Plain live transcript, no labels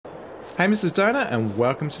Hey, Mrs. Donut, and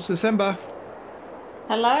welcome to December.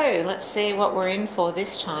 Hello, let's see what we're in for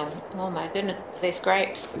this time. Oh my goodness, there's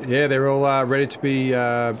grapes. Yeah, they're all ready to be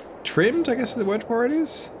trimmed, I guess the word for it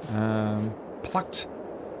is. Plucked.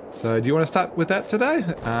 So do you want to start with that today?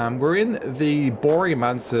 We're in the boring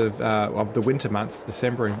months of the winter months,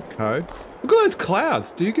 December and co. Look at those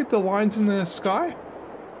clouds. Do you get the lines in the sky?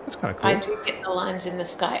 That's kind of I cool. do get the lines in the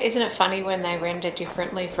sky. Isn't it funny when they render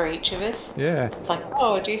differently for each of us? Yeah. It's like,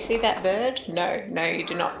 oh, do you see that bird? No, no, you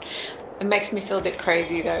do not. It makes me feel a bit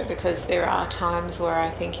crazy though, because there are times where I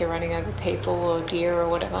think you're running over people or deer or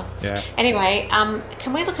whatever. Yeah. Anyway,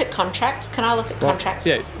 can we look at contracts? Can I look at Well, contracts?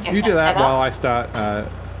 yeah, Get you do that set while up? I start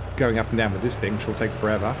going up and down with this thing, which will take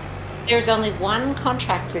forever. There is only one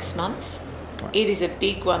contract this month. Right. It is a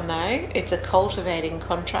big one though. It's a cultivating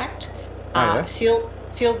contract. Oh, yeah?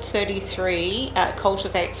 Field 33,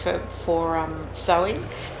 cultivate for sowing,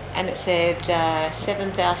 and it said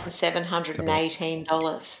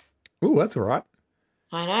 $7,718. Ooh, that's all right.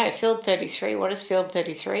 I know, Field 33. What does Field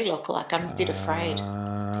 33 look like? I'm a bit afraid,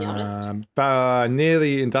 to be honest.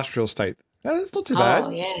 Nearly industrial state. That's not too Oh,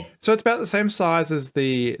 bad. yeah. So it's about the same size as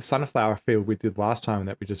the sunflower field we did last time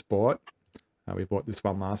that we just bought. We bought this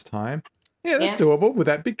one last time. Yeah, that's Yeah. doable with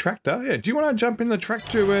that big tractor. Yeah, do you want to jump in the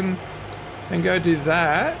tractor and go do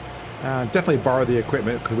that? Definitely borrow the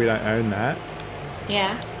equipment because we don't own that.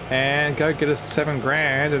 Yeah. And go get us 7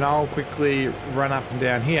 grand, and I'll quickly run up and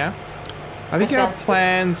down here. I think That our sounds good.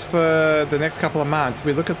 plans for the next couple of months, if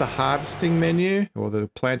we look at the harvesting menu or the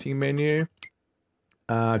planting menu,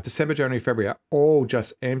 December, January, February are all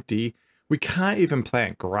just empty. We can't even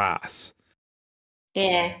plant grass.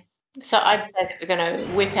 Yeah. So I'd say that we're going to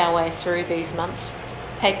whip our way through these months,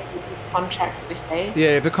 take the contract that we see.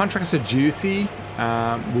 Yeah, if the contracts are juicy,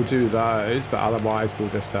 we'll do those, but otherwise we'll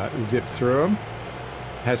just zip through them.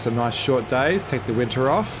 Have some nice short days, take the winter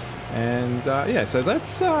off, and yeah, so let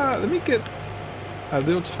me get a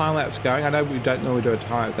little time lapse going. I know we don't normally do a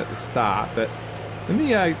time lapse at the start, but let me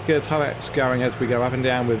get a time lapse going as we go up and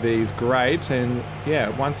down with these grapes, and yeah,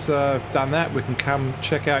 once I've done that, we can come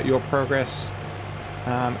check out your progress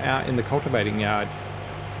out in the cultivating yard.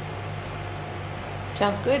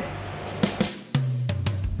 Sounds good.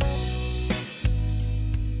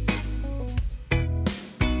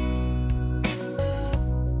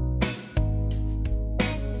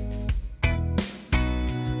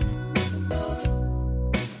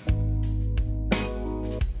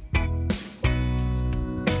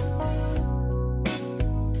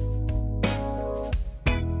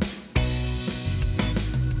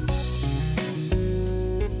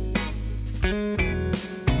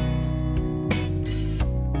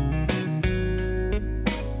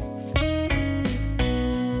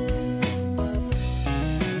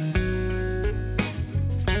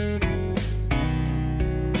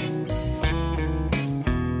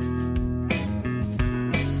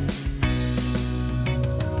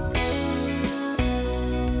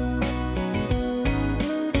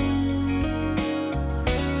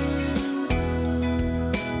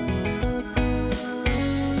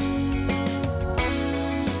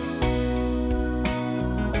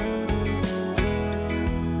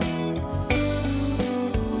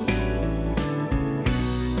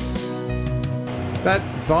 That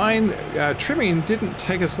vine trimming didn't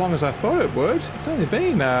take as long as I thought it would. It's only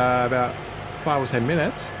been about 5 or 10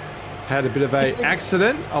 minutes. Had a bit of a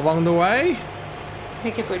accident along the way. I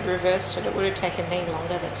think if we'd reversed it, it would have taken me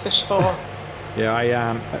longer, that's for sure. Yeah,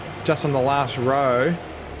 I just on the last row,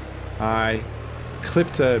 I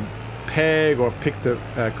clipped a peg or clipped a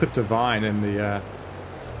vine, and the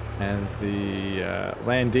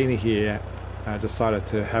Landini here decided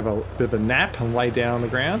to have a bit of a nap and lay down on the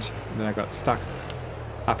ground, and then I got stuck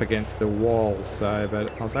up against the wall. So,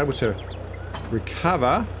 but I was able to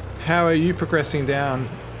recover. How are you progressing down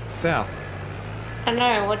south? I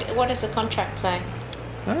know. What does the contract say?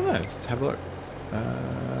 I don't know. Let's have a look.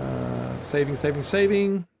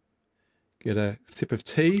 Saving. Get a sip of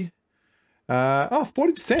tea. Oh,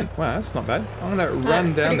 40%. Wow, that's not bad. I'm going to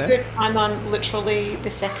run down there. Good. I'm on literally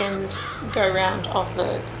the second go round of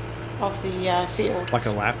the field. Like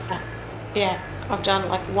a lap. Yeah, I've done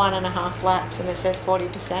like 1.5 laps, and it says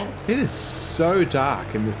 40%. It is so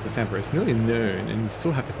dark in this December. It's nearly noon, and you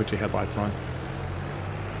still have to put your headlights on.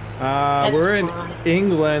 We're in Fine.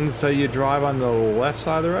 England, so you drive on the left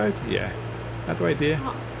side of the road? Yeah. That way, dear.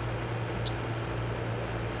 Oh.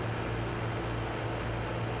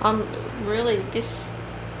 I'm really this.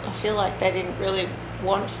 I feel like they didn't really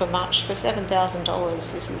want for much for $7,000.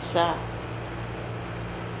 This is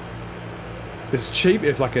It's cheap.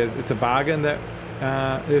 It's like it's a bargain that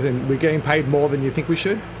we're getting paid more than you think we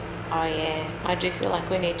should. Oh yeah, I do feel like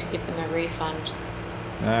we need to give them a refund.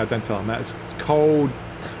 No, don't tell them that. It's cold,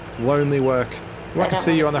 lonely work. Well, I They can don't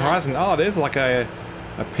see want you to on the know. horizon. Oh, there's like a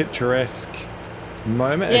picturesque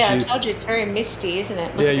moment as Yeah, I you. told you it's very misty, isn't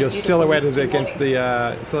it? Look Yeah, at the you're beautiful silhouetted misty against morning.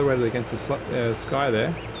 the sky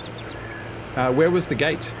there. Where was the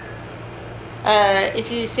gate?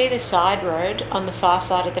 If you see the side road on the far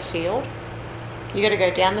side of the field, you got to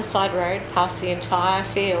go down the side road, past the entire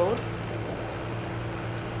field.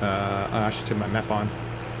 I should turn my map on.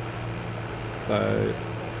 So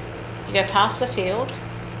You go past the field,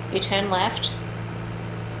 you turn left.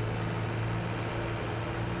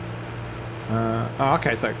 oh,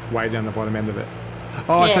 okay, so way down the bottom end of it.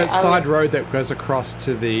 Oh, it's Yeah, that side road that goes across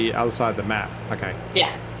to the other side of the map. Okay.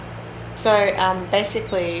 yeah. So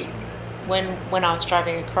basically, when I was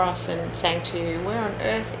driving across and saying to you, where on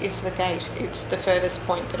earth is the gate? It's the furthest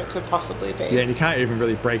point that it could possibly be. Yeah, and you can't even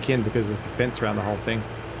really break in because there's a fence around the whole thing.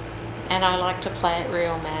 And I like to play it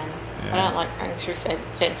real, man. Yeah. I don't like going through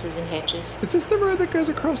fences and hedges. Is this the road that goes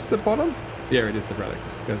across the bottom? Yeah, it is the road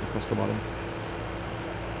that goes across the bottom.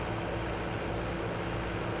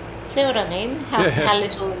 See what I mean? Yeah. How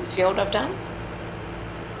little in the field I've done?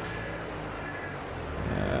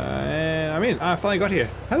 And I'm in. I finally got here.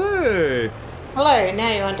 Hello! Hello, now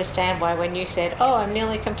you understand why when you said, oh, I'm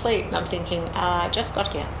nearly complete, and I'm thinking, I just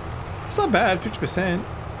got here. It's not bad, 50%.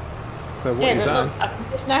 But what Yeah, you've but done. look,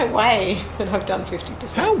 there's no way that I've done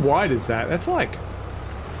 50%. How wide is that? That's like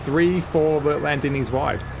 3-4 Landinis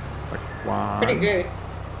wide. Like one. Pretty good.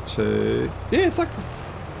 2. Yeah, it's like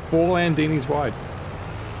 4 Landinis wide.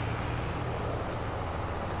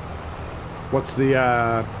 What's the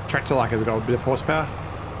tractor like? Has it got a bit of horsepower?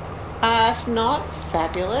 It's not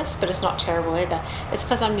fabulous, but it's not terrible either. It's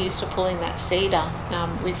because I'm used to pulling that cedar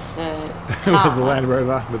with the car. With the Land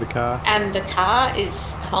Rover, with the car. And the car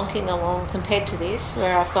is honking along compared to this,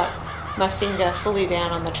 where I've got my finger fully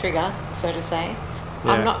down on the trigger, so to say.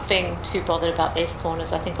 Yeah. I'm not being too bothered about these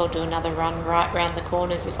corners. I think I'll do another run right round the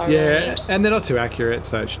corners if I really need to. And they're not too accurate,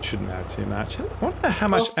 so it shouldn't matter too much. I wonder how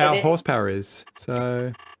much Also, our horsepower is.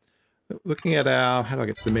 So, looking at our... How do I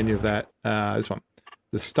get to the menu of that? This one.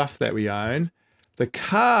 The stuff that we own. The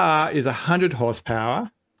car is 100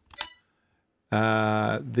 horsepower.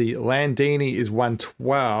 The Landini is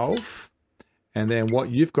 112. And then what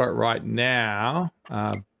you've got right now...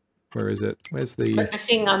 where is it? Where's the... But the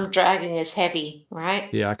thing I'm dragging is heavy,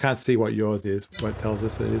 right? Yeah, I can't see what yours is, what it tells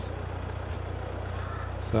us it is.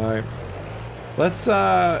 So, let's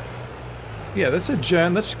adjourn.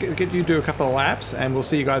 Let's get you to do a couple of laps, and we'll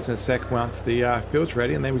see you guys in a sec once the field's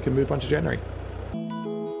ready, and then we can move on to January.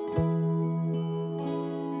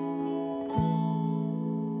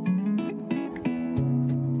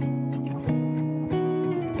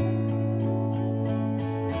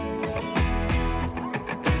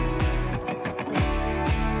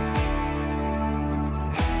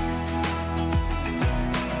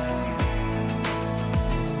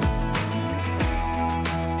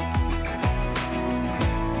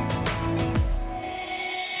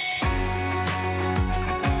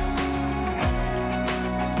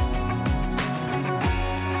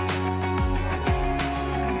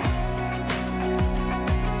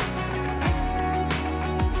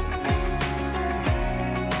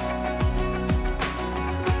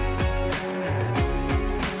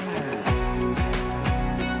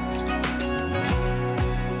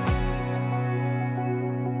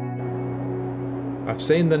 I've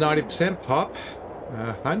seen the 90% pop.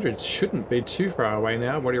 100 shouldn't be too far away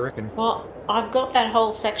now. What do you reckon? Well, I've got that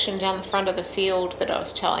whole section down the front of the field that I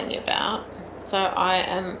was telling you about. So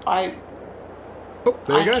I Oh,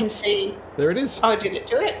 there you go. can see. There it is. Oh, did it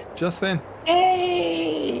do it? Just then.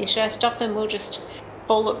 Yay! Should I stop and we'll just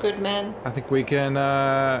call it good, man? I think we can,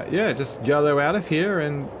 just YOLO out of here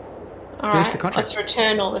and All finish right, the contract. let's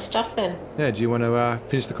return all the stuff then. Yeah, do you want to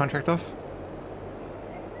finish the contract off?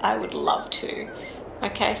 I would love to.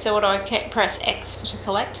 Okay, so what do I press X to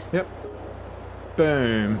collect? Yep.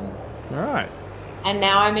 Boom. All right. And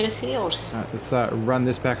now I'm in a field. All right, let's run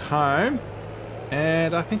this back home.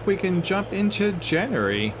 And I think we can jump into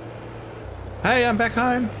January. Hey, I'm back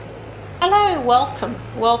home. Hello, welcome.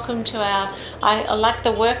 Welcome to our... I like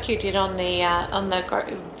the work you did on the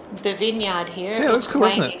vineyard here. Yeah, it looks cool,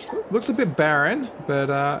 doesn't it? great. Looks a bit barren,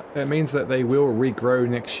 but it means that they will regrow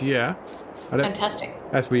next year. Fantastic.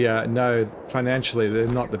 As we know, financially, they're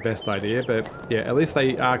not the best idea, but yeah, at least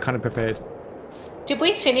they are kind of prepared. Did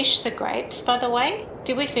we finish the grapes, by the way?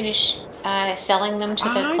 Did we finish selling them to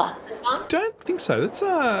the Clarkson farm? Don't think so. Let's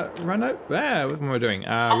run out. What am I doing?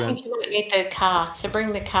 I think you might need the car, so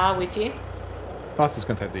bring the car with you. I was just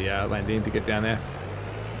going to take the Landine to get down there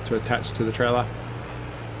to attach to the trailer.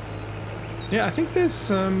 Yeah, I think there's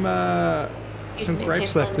some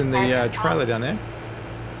grapes left in the trailer down there.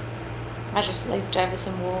 I just leaped over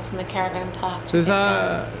some walls in the caravan park. There's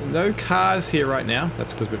no cars here right now.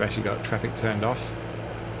 That's because we've actually got traffic turned off.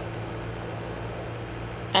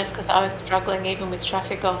 That's because I was struggling even with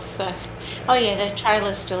traffic off, so... Oh yeah, the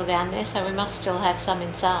trailer's still down there, so we must still have some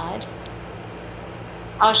inside.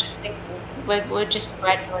 I was just thinking, we're just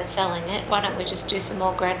gradually selling it. Why don't we just do some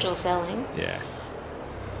more gradual selling? Yeah.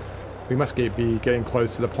 We must be getting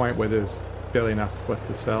close to the point where there's barely enough left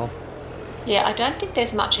to sell. Yeah, I don't think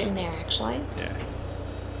there's much in there, actually. Yeah.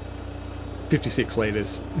 56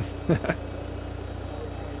 litres.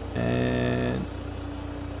 And...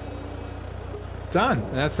 done.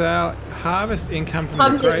 And that's our harvest income from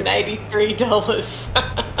the grapes. $183.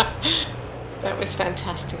 That was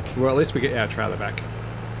fantastic. Well, at least we get our trailer back.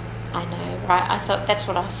 I know, right? I thought that's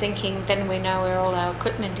what I was thinking. Then we know where all our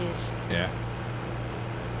equipment is. Yeah.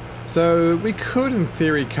 So we could, in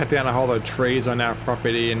theory, cut down a whole lot of trees on our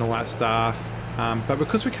property and all that stuff. But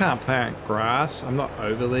because we can't plant grass, I'm not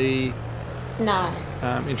overly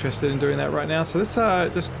interested in doing that right now. So let's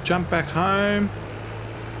just jump back home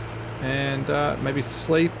and maybe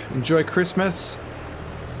sleep, enjoy Christmas.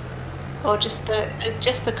 Or just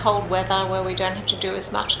the cold weather where we don't have to do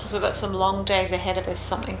as much because we've got some long days ahead of us,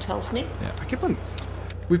 something tells me. Yeah, I keep on...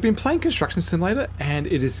 We've been playing Construction Simulator and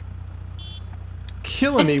it is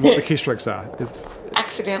killing me what the keystrokes are. It's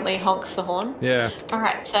accidentally honks the horn. Yeah. All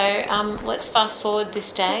right, so let's fast forward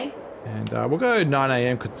this day. And we'll go 9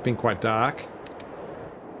 AM because it's been quite dark.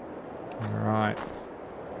 All right.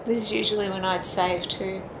 This is usually when I'd save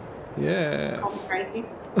too. Yes. I'm crazy.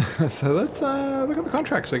 So let's look at the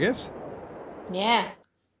contracts, I guess. Yeah.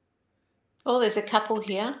 Oh, there's a couple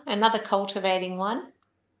here. Another cultivating one.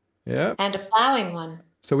 Yeah. And a ploughing one.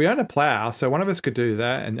 So we own a plough, so one of us could do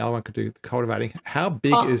that and the other one could do the cultivating. How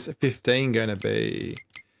big is 15 going to be?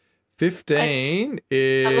 15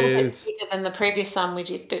 is... a little bit bigger than the previous one we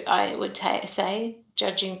did, but I would say,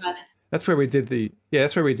 judging by... That's where we did the... Yeah,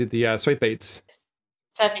 that's where we did the sweet beets.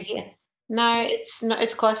 It's over here. No,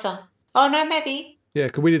 it's closer. Oh, no, maybe. Yeah,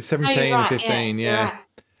 because we did 17 and 15, yeah. Right.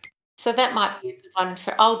 So that might be a good one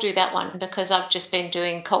for... I'll do that one because I've just been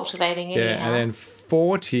doing cultivating anyhow. Yeah, and then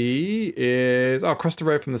 40 is... Oh, across the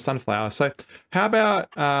road from the sunflower. So how about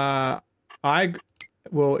I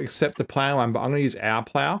will accept the plough one, but I'm going to use our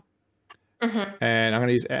plough. Mm-hmm. And I'm going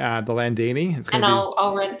to use the Landini. It's going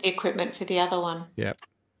I'll rent the equipment for the other one. Yep.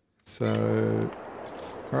 So,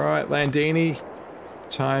 all right, Landini,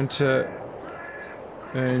 time to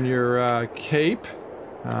earn your keep.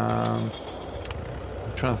 I'm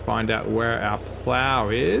trying to find out where our plough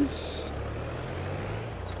is.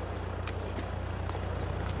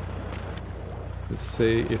 Let's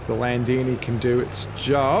see if the Landini can do its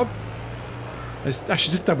job. I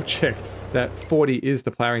should just double check that 40 is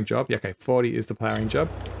the ploughing job. Yeah, okay, 40 is the ploughing job.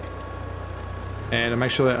 And I'll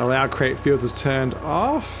make sure that allow create fields is turned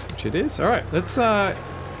off, which it is. All right, let's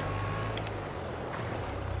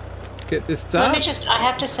get this done. I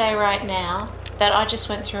have to say right now that I just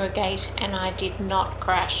went through a gate and I did not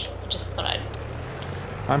crash. I just thought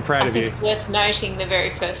I'm proud of you. It's worth noting the very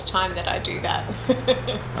first time that I do that.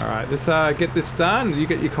 All right, let's get this done. You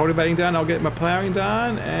get your cultivating done, I'll get my ploughing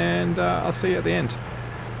done, and I'll see you at the end.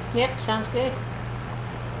 Yep, sounds good.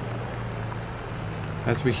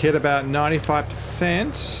 As we hit about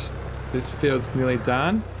 95%, this field's nearly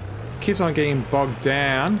done. Keeps on getting bogged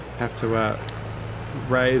down. Have to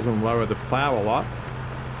raise and lower the plough a lot.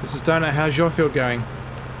 Mrs. Donut, how's your field going?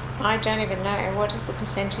 I don't even know. What does the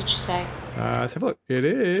percentage say? Let's have a look. It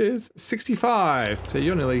is 65. So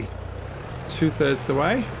you're nearly 2/3 the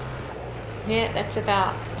way. Yeah, that's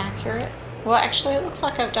about accurate. Well, actually, it looks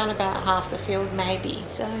like I've done about half the field, maybe.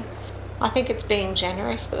 So I think it's being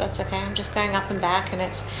generous, but that's okay. I'm just going up and back, and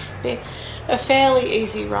it's been a fairly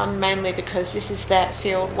easy run, mainly because this is that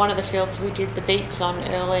field, one of the fields we did the beets on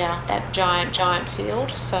earlier, that giant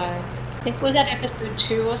field. So I think, was that episode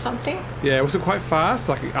 2 or something? Yeah, was it quite fast,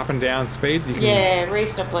 like up and down speed? Yeah,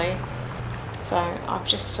 reasonably. So I've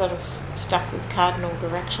just sort of stuck with cardinal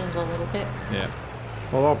directions a little bit. Yeah.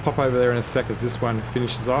 Well, I'll pop over there in a sec as this one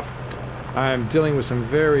finishes off. I'm dealing with some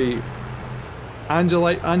very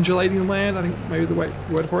undulating land, I think maybe the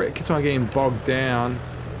word for it. It keeps on getting bogged down.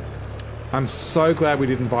 I'm so glad we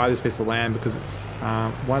didn't buy this piece of land because it's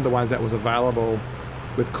one of the ones that was available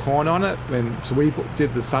with corn on it. So we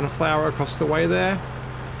did the sunflower across the way there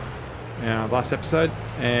last episode,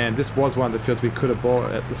 and this was one of the fields we could have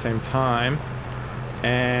bought at the same time.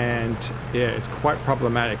 And yeah, it's quite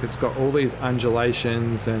problematic. It's got all these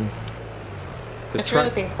undulations, and It's really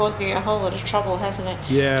been causing you a whole lot of trouble, hasn't it?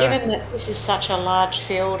 Yeah. Given that this is such a large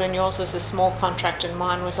field and yours was a small contract and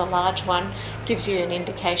mine was a large one, gives you an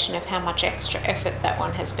indication of how much extra effort that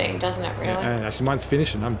one has been, doesn't it, really? Yeah, actually, mine's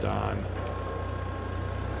finished and I'm done.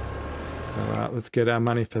 So let's get our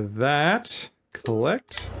money for that.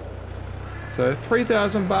 Collect. So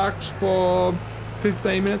 $3,000 for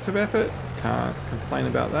 15 minutes of effort. Can't complain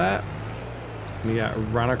about that. We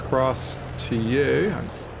run across to you. I'll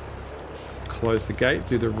just close the gate,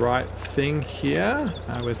 do the right thing here.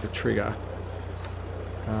 Where's the trigger?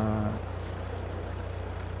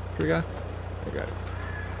 Trigger? There we go.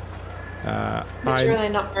 There's really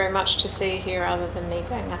not very much to see here other than me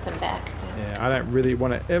going up and back. Yeah, I don't really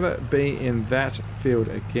want to ever be in that field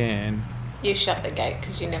again. You shut the gate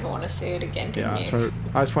because you never want to see it again, didn't you?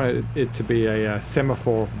 I just wanted it to be a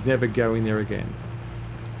semaphore, never going there again.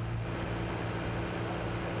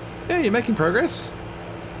 Yeah, you're making progress.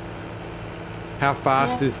 How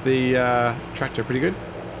fast is the tractor? Pretty good?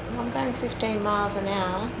 I'm going 15 miles an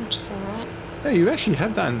hour, which is alright. Yeah, you actually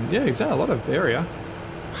have done, you've done a lot of area.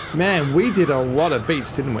 Man, we did a lot of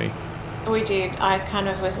beats, didn't we? We did. I kind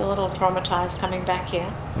of was a little traumatized coming back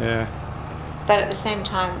here. Yeah. But at the same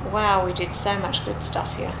time, wow, we did so much good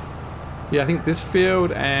stuff here. Yeah, I think this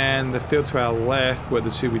field and the field to our left were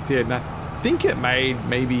the two we did. And I think it made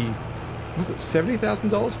maybe, was it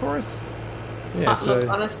 $70,000 for us? Yeah, Look,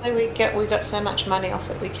 honestly, we got so much money off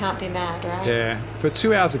it, we can't be mad, right? Yeah. For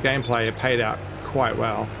 2 hours of gameplay, it paid out quite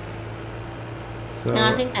well. So, and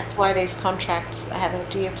I think that's why these contracts have a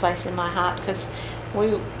dear place in my heart, because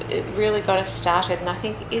it really got us started. And I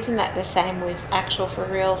think, isn't that the same with actual for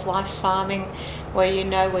reals life farming, where you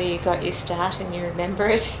know where you got your start and you remember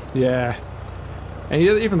it? Yeah. And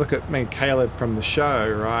you even look at Caleb from the show,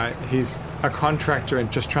 right? He's a contractor and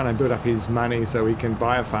just trying to build up his money so he can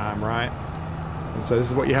buy a farm, right? And so this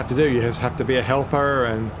is what you have to do. You just have to be a helper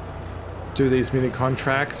and do these mini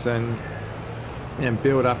contracts and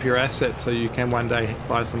build up your assets so you can one day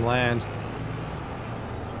buy some land.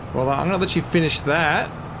 Well, I'm going to let you finish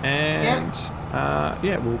that, and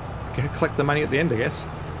yeah, we'll collect the money at the end, I guess.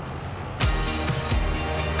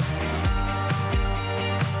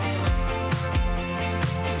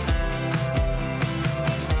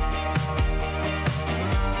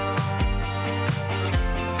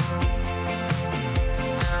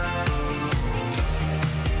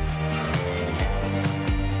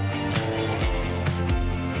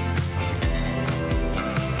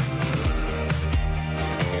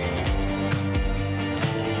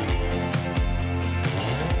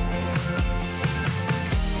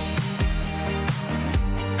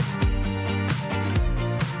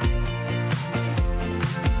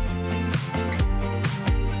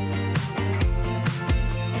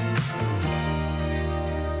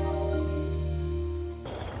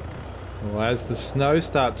 Well, as the snow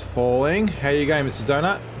starts falling, how are you going, Mr.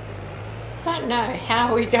 Donut? I don't know. How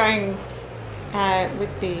are we going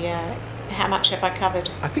with the... how much have I covered?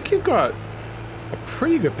 I think you've got a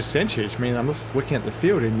pretty good percentage. I mean, I'm just looking at the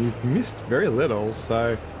field and you've missed very little,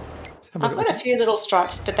 so... I've got a few little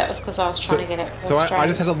stripes, but that was because I was trying to get it So I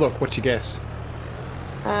just had a look. What'd you guess?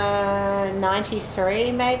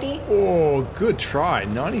 93, maybe? Oh, good try.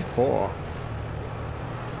 94.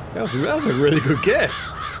 That was a really good guess.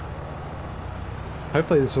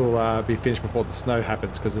 Hopefully this will be finished before the snow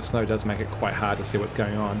happens, because the snow does make it quite hard to see what's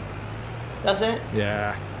going on. Does it?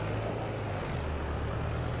 Yeah.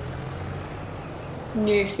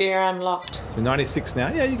 New fear unlocked. So 96 now.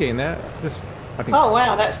 Yeah, you're getting there. I think. Oh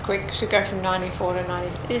wow, that's quick. Should go from 94 to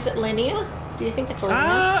 90. Is it linear? Do you think it's linear?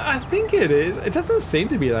 I think it is. It doesn't seem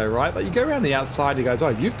to be though, right? Like you go around the outside, he goes, "Oh,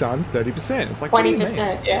 you've done 30%." It's like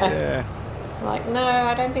 20%. Yeah. Yeah. Like, no,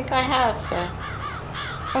 I don't think I have, sir.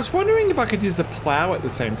 I was wondering if I could use the plow at the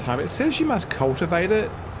same time. It says you must cultivate it.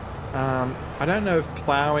 I don't know if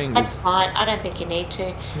plowing That's fine. I don't think you need to.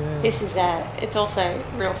 Yeah. This is it's also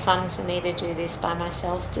real fun for me to do this by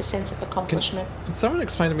myself. It's a sense of accomplishment. Can someone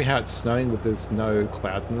explain to me how it's snowing with there's no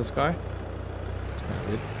clouds in the sky? It's kind of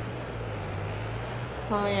weird.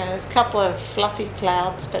 Oh yeah, there's a couple of fluffy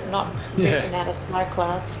clouds, but not this amount of snow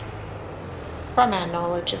clouds. From our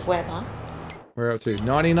knowledge of weather. We're up to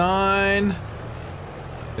 99.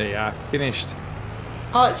 There you are, finished.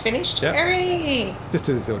 Oh, it's finished? Yep. Hooray! Just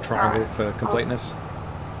do this little triangle for completeness.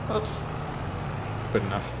 Oops. Good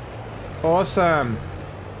enough. Awesome.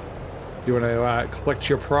 You want to collect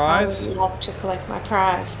your prize? I would love to collect my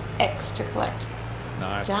prize. X to collect.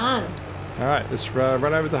 Nice. Done. All right, let's run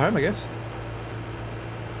over to home, I guess.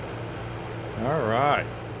 All right.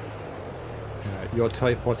 Your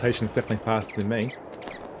teleportation is definitely faster than me.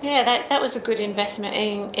 Yeah, that was a good investment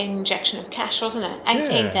in injection of cash, wasn't it?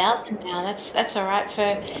 Yeah. 18,000 now. That's all right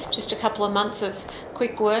for just a couple of months of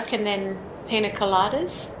quick work and then pina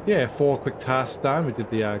coladas. Yeah, 4 quick tasks done. We did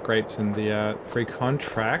the grapes and the 3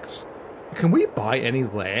 contracts. Can we buy any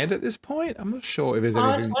land at this point? I'm not sure if there's I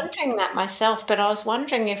was anything. wondering that myself, but I was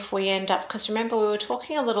wondering if we end up, because remember we were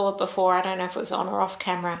talking a little before, I don't know if it was on or off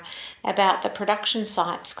camera, about the production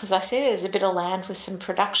sites, because I see there's a bit of land with some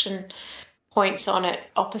production points on it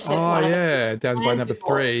opposite Oh one of the yeah, down by land number we bought.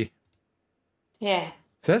 3. Yeah.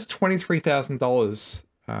 So that's $23,000.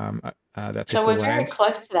 That piece So of we're very land.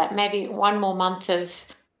 close to that. Maybe one more month of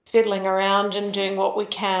fiddling around and doing what we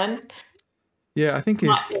can Yeah, I think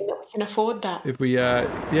might mean that we can afford that. if we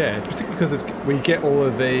yeah, particularly because we get all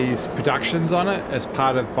of these productions on it as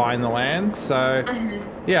part of buying the land. So Mhm.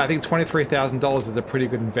 yeah, I think $23,000 is a pretty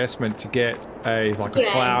good investment to get a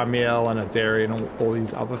Yeah. flour mill and a dairy and all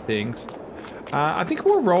these other things. I think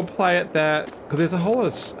we'll role play at that because there's a whole lot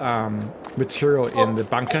of material in the Well,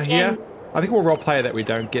 bunker here. again, I think we'll role play that we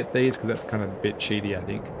don't get these because that's kind of a bit cheaty. I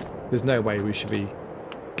think there's no way we should be we'll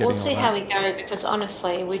getting all see how that. we go because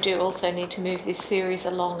honestly, we do also need to move this series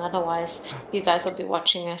along. Otherwise, you guys will be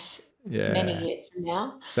watching us many Yeah, years from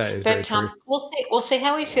now. that is very But true. we'll see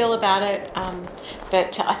how we feel about it.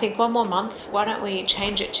 But I think one more month. Why don't we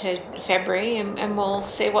change it to February and we'll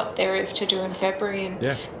see what there is to do in February. And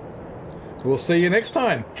Yeah, we'll see you next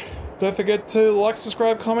time. Don't forget to like,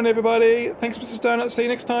 subscribe, comment, everybody. Thanks, Mrs. Donut. See you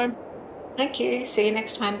next time. thank you. See you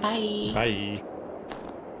next time. Bye. Bye.